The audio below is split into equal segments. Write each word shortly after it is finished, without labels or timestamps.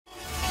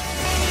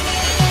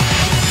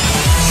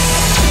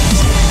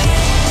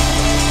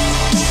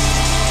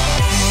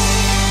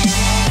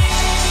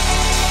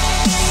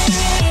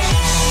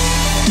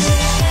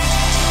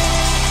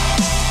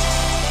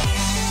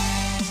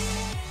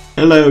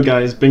Hello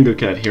guys,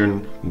 Bingocat here,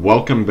 and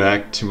welcome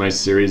back to my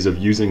series of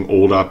using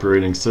old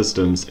operating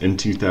systems in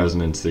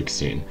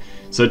 2016.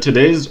 So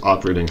today's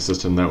operating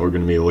system that we're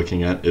going to be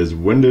looking at is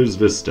Windows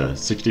Vista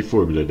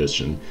 64-bit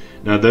edition.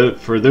 Now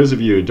for those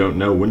of you who don't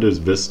know, Windows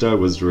Vista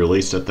was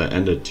released at the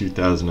end of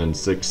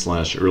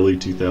 2006/early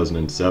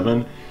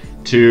 2007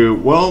 to,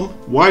 well,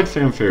 wide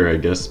fanfare I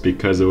guess,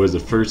 because it was the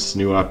first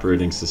new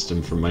operating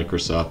system from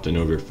Microsoft in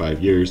over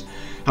 5 years.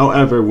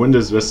 However,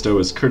 Windows Vista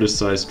was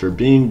criticized for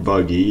being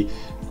buggy,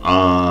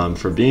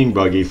 for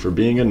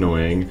being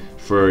annoying,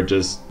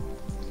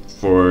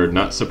 for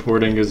not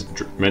supporting as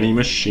many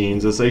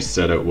machines as they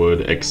said it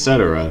would,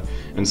 etc.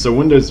 And so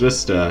Windows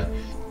Vista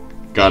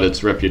got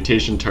its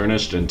reputation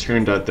tarnished and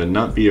turned out to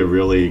not be a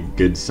really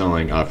good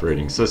selling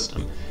operating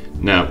system.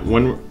 Now,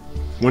 when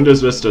Windows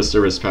Vista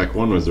Service Pack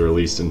 1 was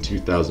released in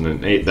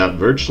 2008, that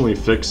virtually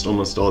fixed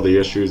almost all the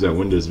issues that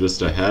Windows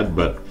Vista had,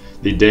 but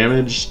the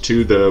damage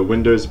to the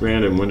Windows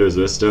brand and Windows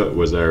Vista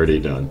was already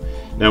done.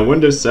 Now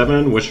Windows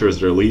 7, which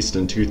was released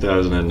in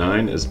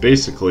 2009, is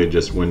basically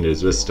just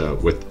Windows Vista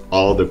with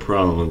all the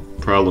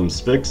problems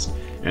fixed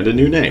and a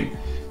new name.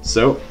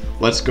 So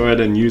let's go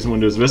ahead and use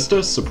Windows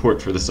Vista.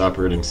 Support for this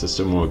operating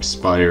system will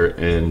expire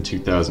in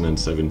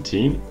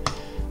 2017.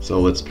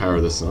 So let's power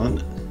this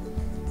on.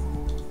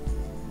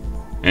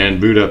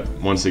 And boot up,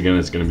 once again,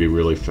 it's going to be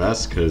really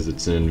fast because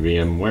it's in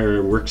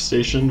VMware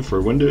Workstation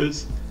for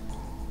Windows.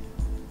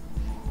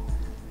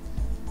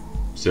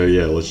 So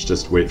yeah, let's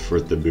just wait for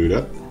it to boot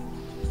up.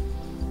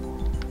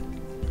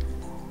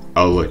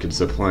 Oh look, it's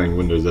applying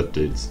Windows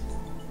updates.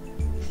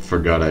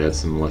 Forgot I had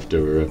some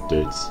leftover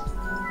updates.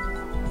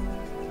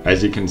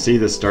 As you can see,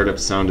 the startup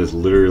sound is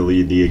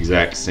literally the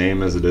exact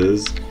same as it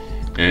is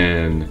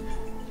in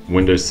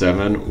Windows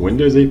 7,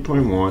 Windows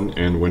 8.1,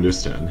 and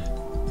Windows 10.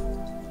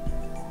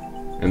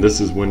 And this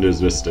is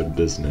Windows Vista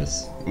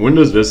Business.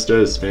 Windows Vista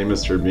is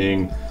famous for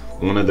being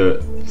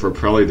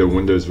probably the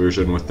Windows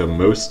version with the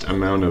most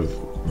amount of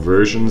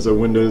versions of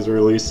Windows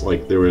released.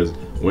 Like there was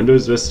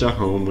Windows Vista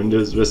Home,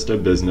 Windows Vista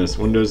Business,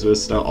 Windows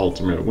Vista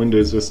Ultimate,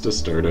 Windows Vista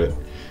Startup,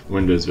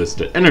 Windows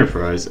Vista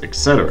Enterprise,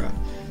 etc.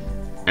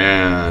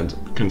 And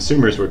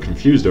consumers were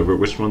confused over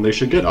which one they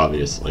should get,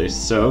 obviously.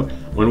 So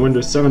when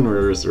Windows 7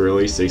 was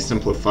released, they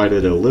simplified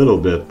it a little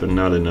bit, but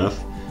not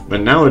enough.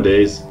 But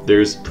nowadays,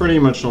 there's pretty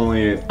much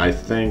only, I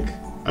think,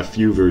 a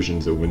few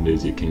versions of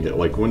Windows you can get.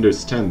 Like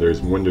Windows 10,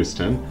 there's Windows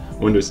 10,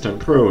 Windows 10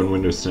 Pro, and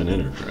Windows 10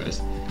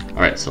 Enterprise.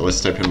 Alright, so let's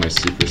type in my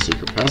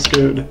super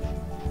passcode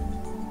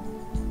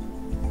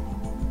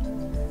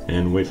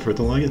and wait for it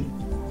to log in.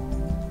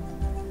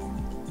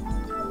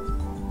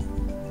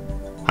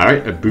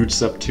 Alright, it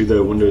boots up to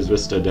the Windows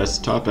Vista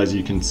desktop. As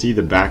you can see,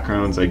 the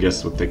backgrounds, I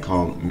guess what they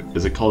call,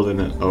 is it called an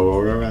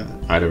Aero?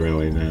 I don't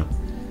really know.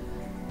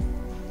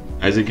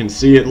 As you can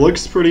see, it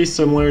looks pretty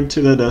similar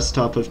to the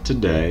desktop of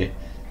today.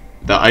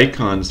 The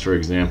icons, for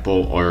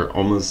example, are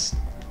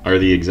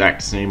the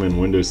exact same in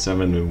Windows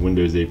 7 and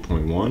Windows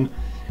 8.1.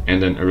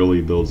 and in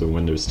early builds of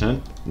Windows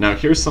 10. Now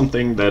here's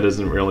something that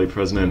isn't really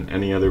present in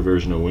any other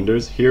version of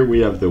Windows. Here we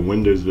have the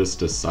Windows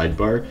Vista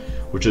Sidebar,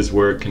 which is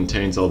where it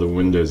contains all the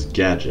Windows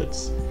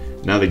gadgets.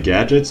 Now the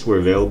gadgets were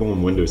available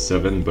in Windows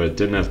 7, but it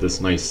didn't have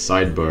this nice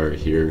sidebar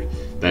here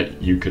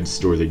that you could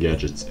store the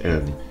gadgets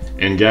in.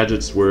 And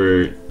gadgets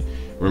were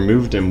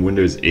removed in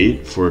Windows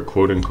 8 for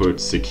quote-unquote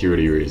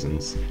security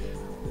reasons.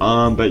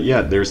 But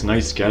yeah, there's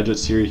nice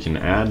gadgets here you can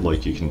add,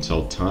 like you can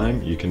tell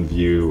time, you can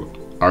view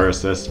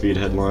RSS feed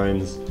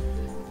headlines,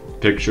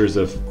 pictures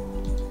of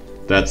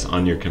that's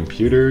on your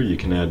computer. You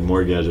can add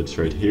more gadgets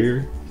right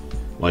here,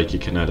 like you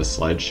can add a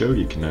slideshow,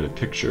 you can add a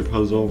picture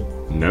puzzle,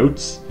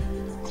 notes,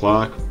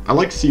 clock. I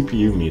like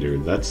CPU meter,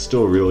 that's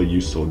still a really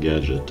useful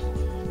gadget.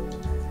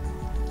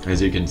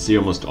 As you can see,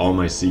 almost all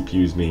my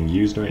CPU is being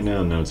used right now,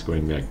 and now it's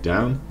going back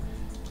down.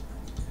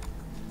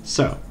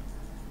 So,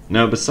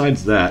 now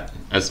besides that,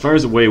 as far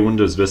as the way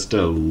Windows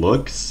Vista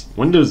looks,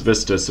 Windows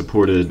Vista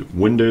supported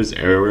Windows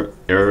Aero,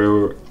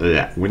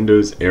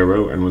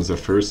 and was the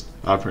first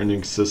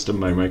operating system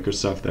by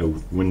Microsoft that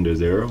had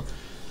Windows Aero.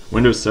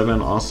 Windows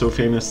 7 also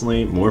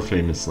more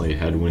famously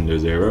had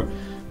Windows Aero,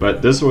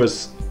 but this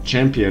was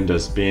championed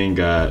as being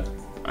a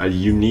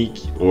unique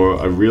or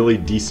a really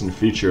decent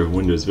feature of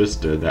Windows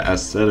Vista. The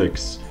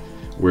aesthetics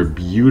were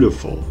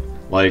beautiful.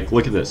 Like,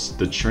 look at this,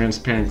 the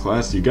transparent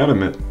glass, you gotta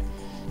admit,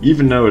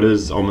 even though it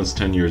is almost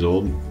 10 years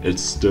old,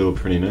 it's still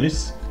pretty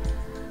nice.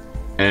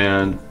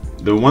 And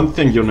the one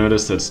thing you'll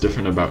notice that's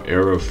different about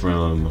Aero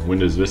from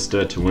Windows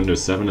Vista to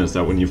Windows 7 is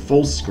that when you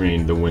full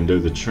screen the window,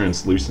 the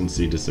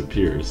translucency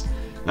disappears.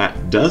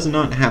 That does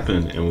not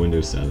happen in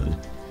Windows 7.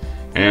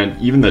 And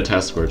even the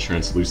taskbar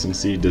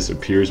translucency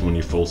disappears when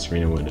you full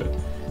screen a window.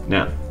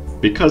 Now,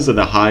 because of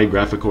the high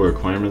graphical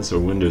requirements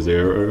of Windows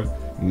Aero,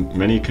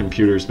 many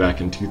computers back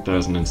in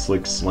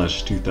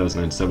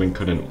 2006/2007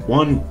 couldn't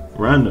run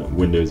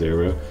Windows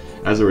Aero.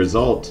 As a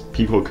result,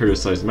 people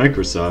criticized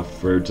Microsoft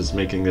for just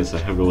making this a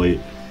heavily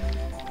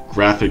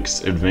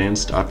graphics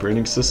advanced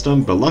operating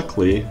system, but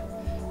luckily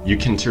you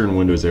can turn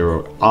Windows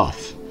Aero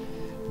off.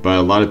 but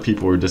a lot of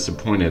people were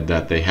disappointed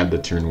that they had to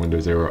turn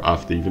Windows Aero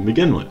off to even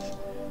begin with.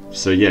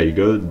 So yeah,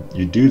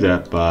 you do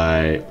that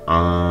by,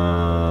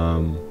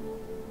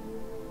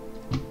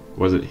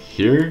 was it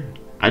here?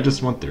 I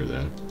just went there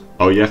though.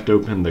 Oh, you have to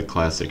open the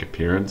classic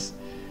appearance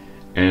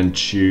and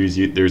choose,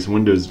 there's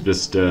Windows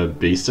Vista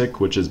Basic,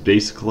 which is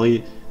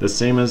basically the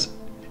same as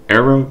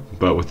Aero,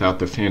 but without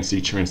the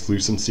fancy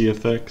translucency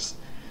effects.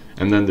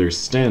 And then there's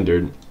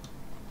Standard,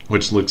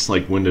 which looks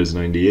like Windows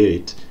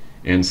 98,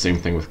 and same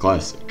thing with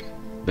Classic.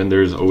 Then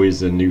there's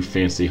always a new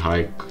fancy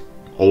I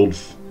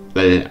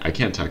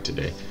can't talk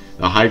today.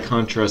 The high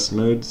contrast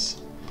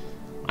modes.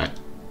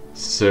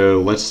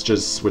 So let's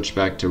just switch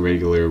back to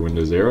regular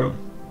Windows Aero,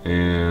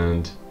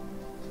 and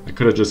I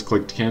could have just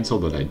clicked cancel,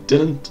 but I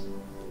didn't.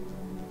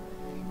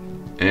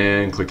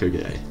 And click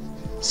OK.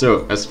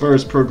 So as far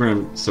as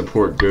program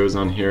support goes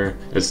on here,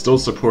 it still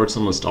supports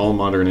almost all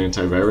modern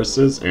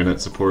antiviruses, and it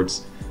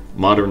supports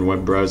modern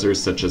web browsers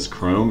such as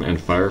Chrome and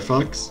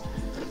Firefox.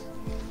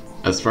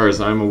 As far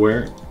as I'm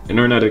aware,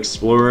 Internet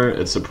Explorer,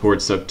 it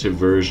supports up to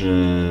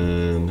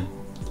version,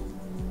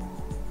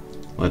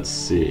 let's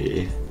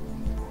see,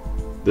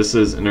 this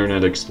is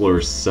Internet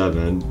Explorer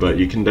 7, but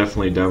you can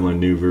definitely download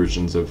new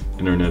versions of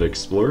Internet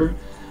Explorer.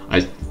 I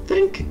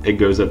think it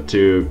goes up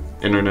to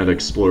Internet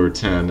Explorer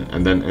 10,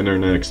 and then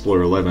Internet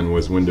Explorer 11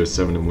 was Windows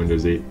 7 and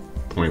Windows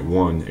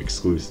 8.1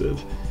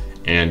 exclusive,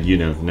 and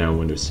now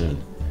Windows 10.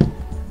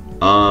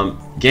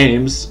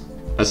 Games,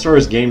 as far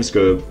as games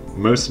go,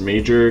 most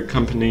major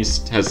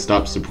companies has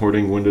stopped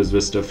supporting Windows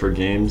Vista for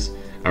games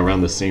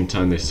around the same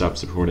time they stopped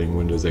supporting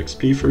Windows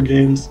XP for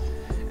games.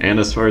 And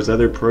as far as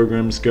other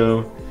programs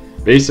go,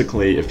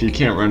 basically if you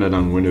can't run it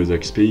on Windows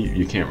XP,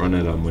 you can't run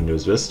it on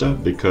Windows Vista,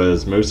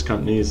 because most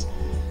companies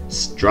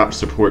drop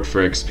support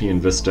for XP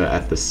and Vista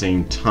at the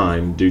same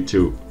time due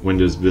to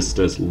Windows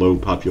Vista's low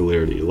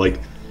popularity. Like,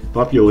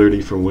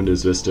 popularity for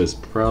Windows Vista is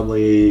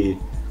probably,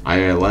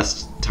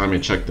 last time I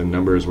checked the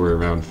numbers were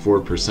around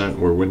 4%,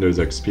 where Windows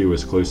XP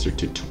was closer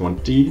to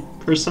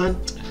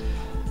 20%.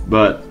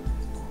 But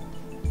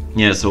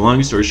yeah, so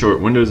long story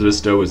short, Windows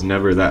Vista was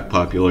never that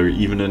popular.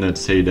 Even in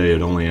its heyday,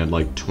 it only had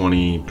like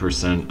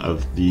 20%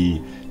 of the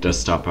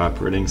desktop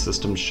operating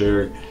system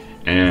share,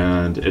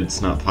 and it's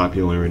not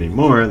popular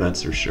anymore,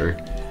 that's for sure.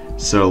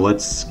 So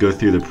let's go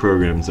through the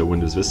programs that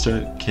Windows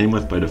Vista came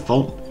with by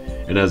default.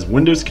 It has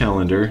Windows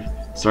Calendar.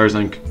 As far as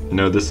I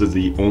know, this is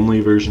the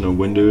only version of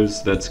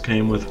Windows that's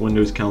came with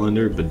Windows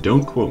Calendar, but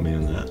don't quote me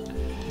on that.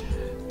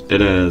 It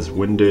has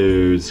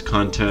Windows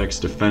Contacts,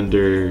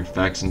 Defender,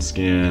 Fax and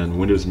Scan,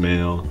 Windows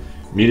Mail,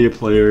 Media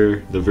Player.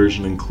 The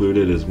version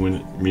included is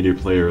Media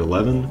Player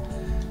 11,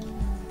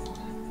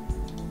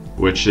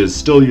 which is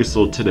still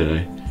useful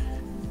today.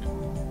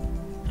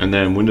 And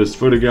then Windows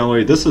Photo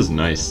Gallery, this is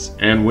nice,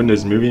 and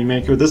Windows Movie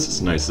Maker, this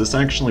is nice. This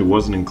actually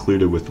wasn't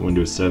included with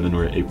Windows 7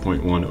 or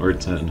 8.1 or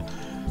 10.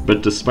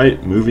 But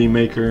despite Movie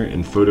Maker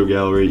and Photo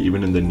Gallery,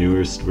 even in the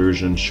newest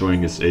version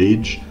showing its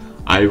age,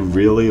 I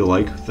really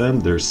like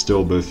them. They're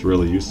still both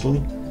really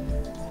useful.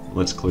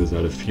 Let's close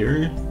out of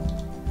here.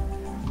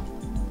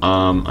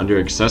 Under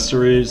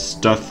accessories,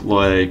 stuff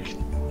like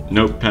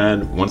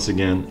Notepad, once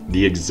again,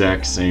 the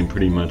exact same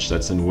pretty much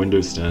that's in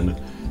Windows 10.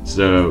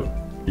 So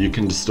you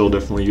can still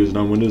definitely use it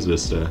on Windows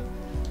Vista.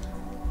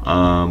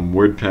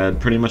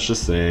 WordPad, pretty much the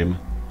same.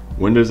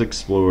 Windows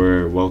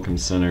Explorer, Welcome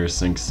Center,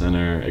 Sync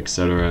Center,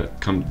 etc.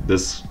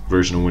 This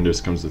version of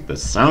Windows comes with the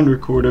sound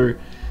recorder.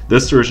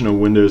 This version of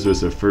Windows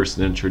was the first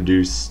to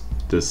introduce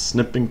the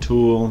Snipping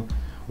Tool,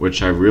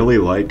 which I really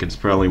like. It's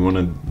probably one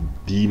of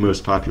the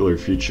most popular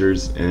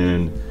features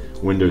in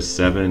Windows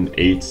 7,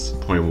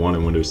 8.1,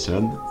 and Windows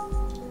 10.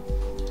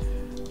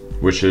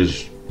 Which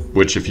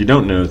if you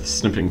don't know, the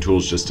Snipping Tool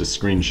is just a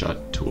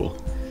screenshot tool.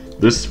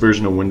 This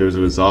version of Windows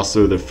was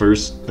also the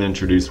first to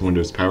introduce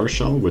Windows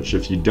Powershell, which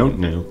if you don't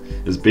know,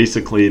 is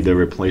basically the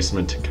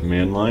replacement to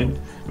command line.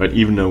 But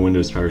even though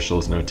Windows PowerShell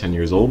is now 10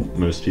 years old,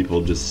 most people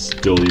just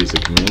still use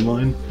a command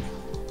line.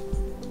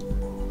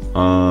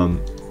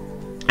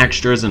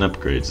 Extras and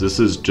upgrades. This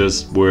is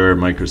just where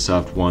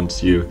Microsoft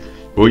wants you.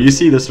 Well, you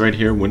see this right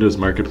here, Windows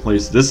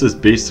Marketplace. This is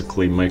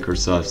basically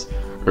Microsoft's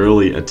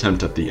early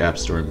attempt at the App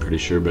Store, I'm pretty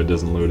sure, but it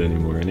doesn't load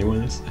anymore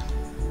anyways.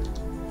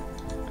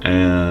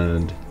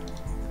 And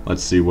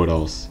let's see what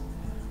else.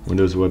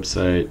 Windows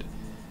website.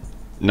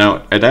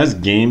 Now, it has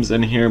games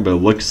in here, but it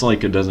looks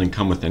like it doesn't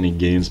come with any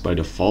games by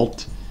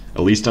default,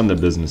 at least on the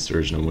business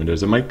version of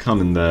Windows. It might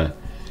come in the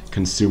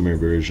consumer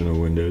version of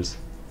Windows.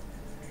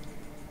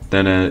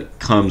 Then it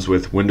comes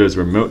with Windows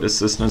Remote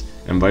Assistant,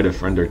 invite a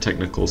friend or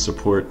technical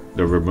support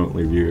to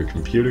remotely view your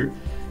computer.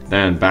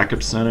 Then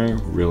Backup Center,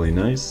 really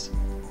nice.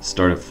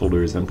 Startup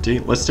folder is empty.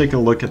 Let's take a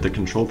look at the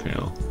control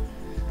panel.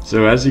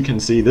 So as you can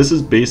see, this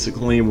is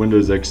basically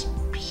Windows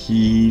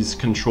XP's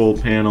control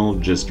panel,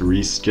 just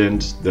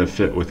reskinned to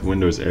fit with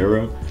Windows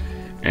Aero.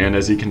 And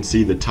as you can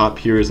see, the top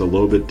here is a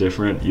little bit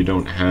different. You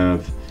don't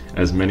have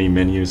as many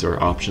menus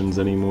or options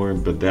anymore,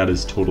 but that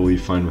is totally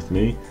fine with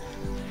me.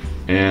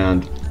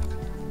 And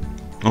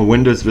a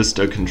Windows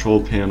Vista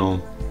control panel.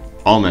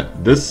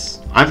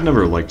 I've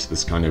never liked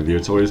this kind of view.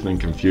 It's always been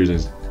confusing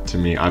to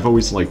me. I've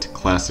always liked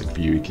classic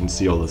view. You can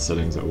see all the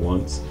settings at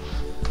once.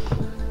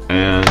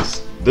 And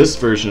this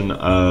version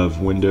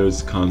of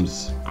Windows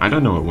comes, I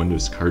don't know what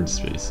Windows card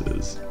space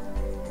is.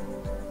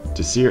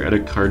 To see or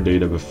edit card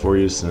data before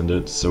you send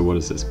it. So what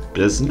is this?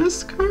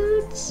 Business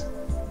cards?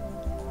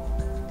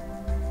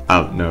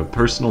 Oh, no.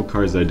 Personal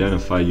cards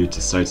identify you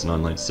to sites and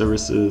online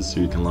services so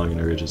you can log in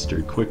and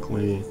register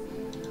quickly.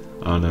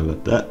 I don't know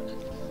about that.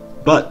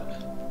 But,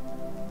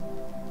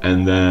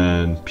 and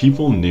then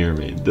people near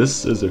me.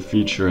 This is a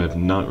feature I've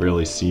not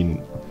really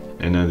seen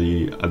in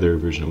any other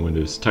version of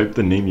Windows. Type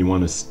the name you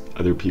want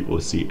other people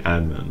to see,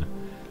 admin.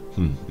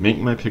 Make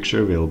my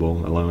picture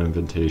available, allow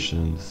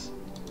invitations.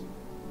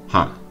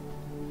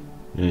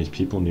 These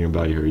people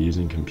nearby who are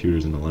using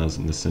computers and allows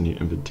them to send you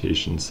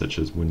invitations such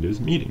as Windows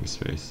Meeting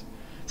Space.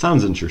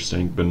 Sounds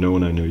interesting, but no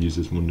one I know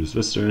uses Windows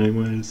Vista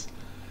anyways.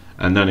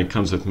 And then it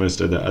comes with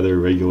most of the other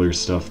regular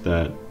stuff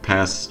that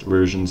past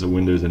versions of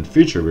Windows and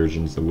future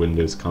versions of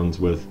Windows comes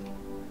with.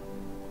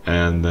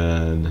 And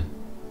then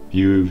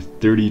view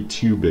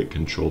 32-bit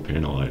control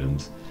panel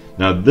items.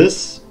 Now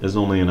this is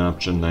only an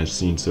option I've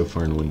seen so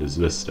far in Windows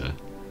Vista.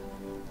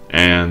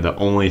 And the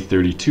only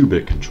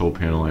 32-bit control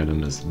panel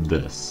item is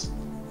this,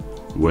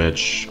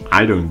 which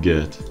I don't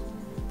get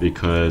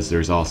because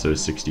there's also a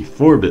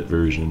 64-bit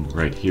version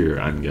right here,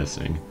 I'm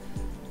guessing.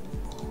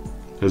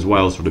 Because why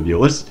else would it be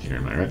listed here,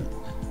 am I right?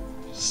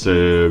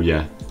 So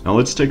yeah, now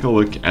let's take a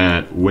look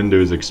at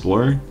Windows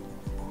Explorer.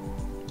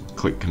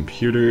 Click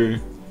Computer.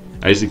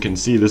 As you can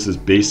see, this is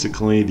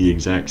basically the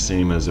exact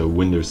same as a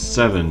Windows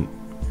 7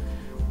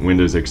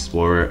 Windows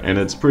Explorer, and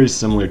it's pretty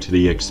similar to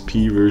the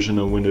XP version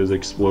of Windows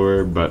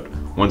Explorer, but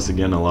once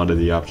again, a lot of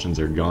the options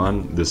are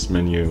gone. This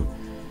menu,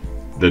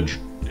 the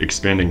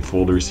expanding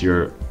folders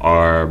here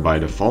are by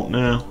default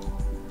now,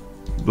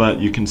 but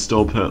you can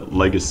still put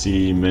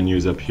legacy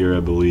menus up here, I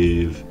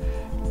believe.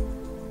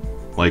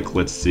 Like,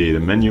 let's see,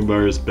 the menu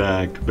bar is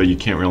back, but you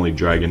can't really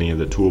drag any of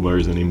the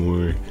toolbars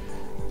anymore.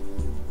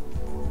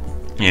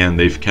 And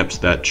they've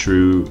kept that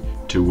true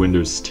to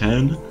Windows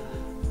 10.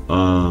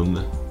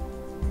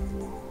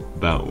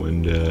 About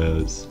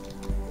Windows.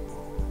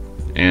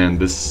 And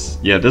this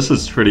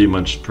is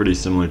pretty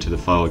similar to the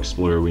File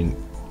Explorer we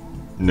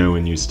know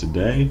and use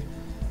today.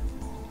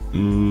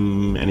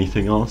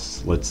 Anything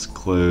else? Let's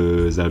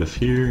close out of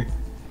here.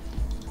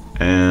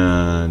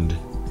 And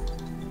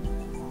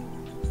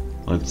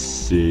let's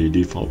see,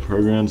 default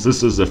programs.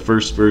 This is the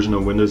first version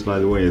of Windows, by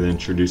the way, that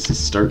introduces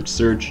Start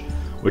Search,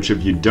 which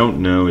if you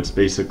don't know, it's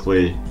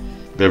basically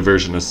the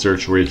version of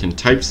search where you can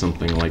type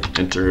something like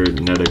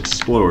Internet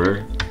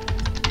Explorer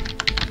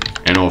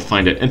and it'll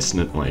find it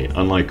instantly,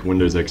 unlike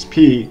Windows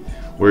XP,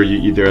 where you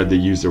either had to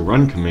use the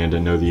run command to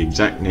know the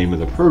exact name of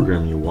the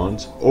program you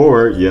want,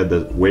 or you had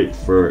to wait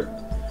for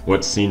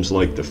what seems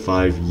like the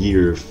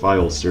 5-year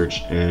file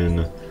search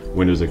in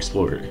Windows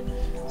Explorer.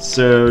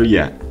 So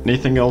yeah,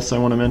 anything else I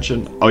want to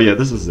mention? Oh yeah,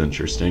 this is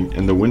interesting.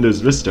 In the Windows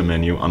Vista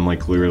menu,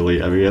 unlike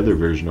literally every other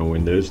version of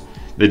Windows,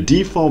 the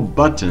default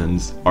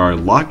buttons are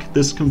lock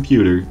this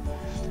computer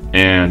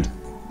and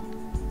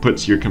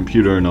puts your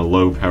computer in a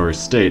low power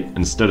state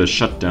instead of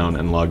shut down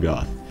and log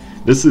off.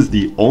 This is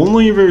the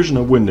only version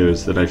of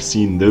Windows that I've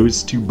seen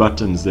those two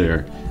buttons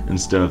there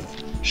instead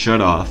of shut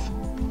off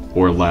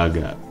or log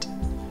out.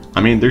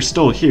 I mean, they're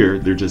still here,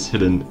 they're just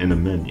hidden in a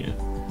menu.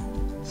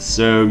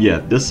 So yeah,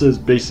 this is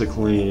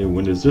basically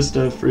Windows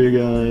Vista for you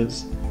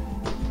guys.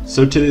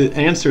 So to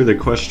answer the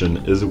question,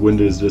 is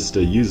Windows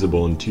Vista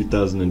usable in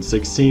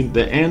 2016?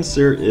 The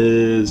answer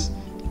is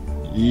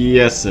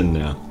yes and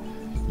no.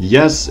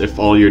 Yes, if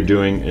all you're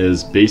doing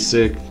is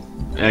basic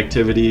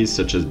activities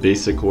such as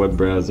basic web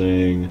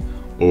browsing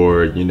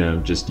or, you know,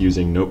 just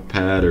using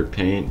Notepad or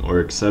Paint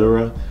or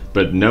etc.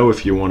 But no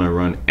if you want to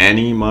run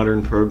any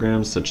modern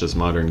programs such as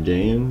modern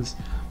games,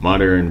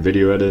 modern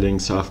video editing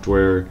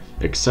software,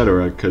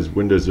 etc., because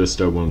Windows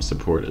Vista won't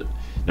support it.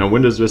 Now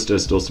Windows Vista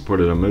is still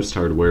supported on most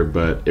hardware,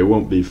 but it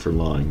won't be for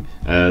long,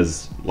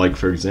 as, like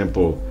for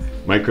example,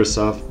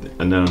 Microsoft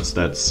announced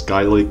that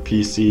Skylake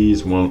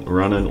PCs won't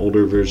run on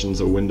older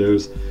versions of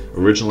Windows.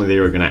 Originally they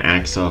were going to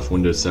axe off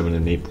Windows 7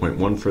 and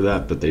 8.1 for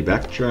that, but they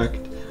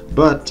backtracked.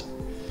 But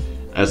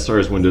as far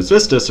as Windows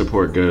Vista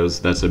support goes,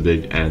 that's a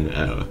big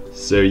NO.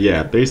 So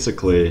yeah,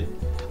 basically,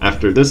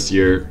 after this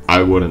year,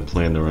 I wouldn't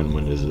plan to run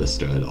Windows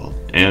Vista at all.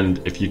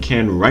 And if you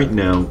can right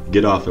now,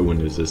 get off of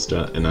Windows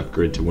Vista and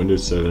upgrade to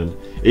Windows 7,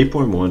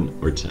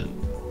 8.1, or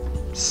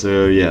 10.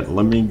 So yeah,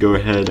 let me go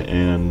ahead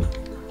and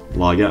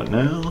log out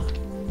now.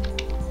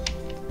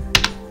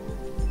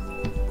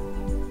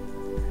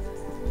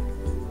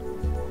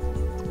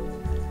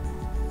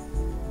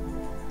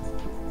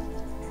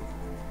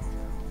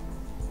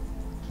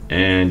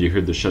 And you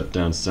heard the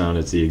shutdown sound.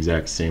 It's the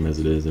exact same as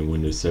it is in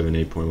Windows 7,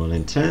 8.1,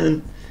 and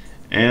 10.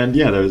 And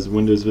yeah, that was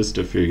Windows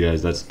Vista for you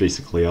guys. That's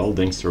basically all.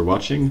 Thanks for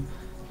watching.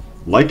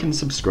 Like and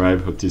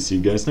subscribe. Hope to see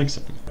you guys next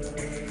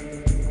time.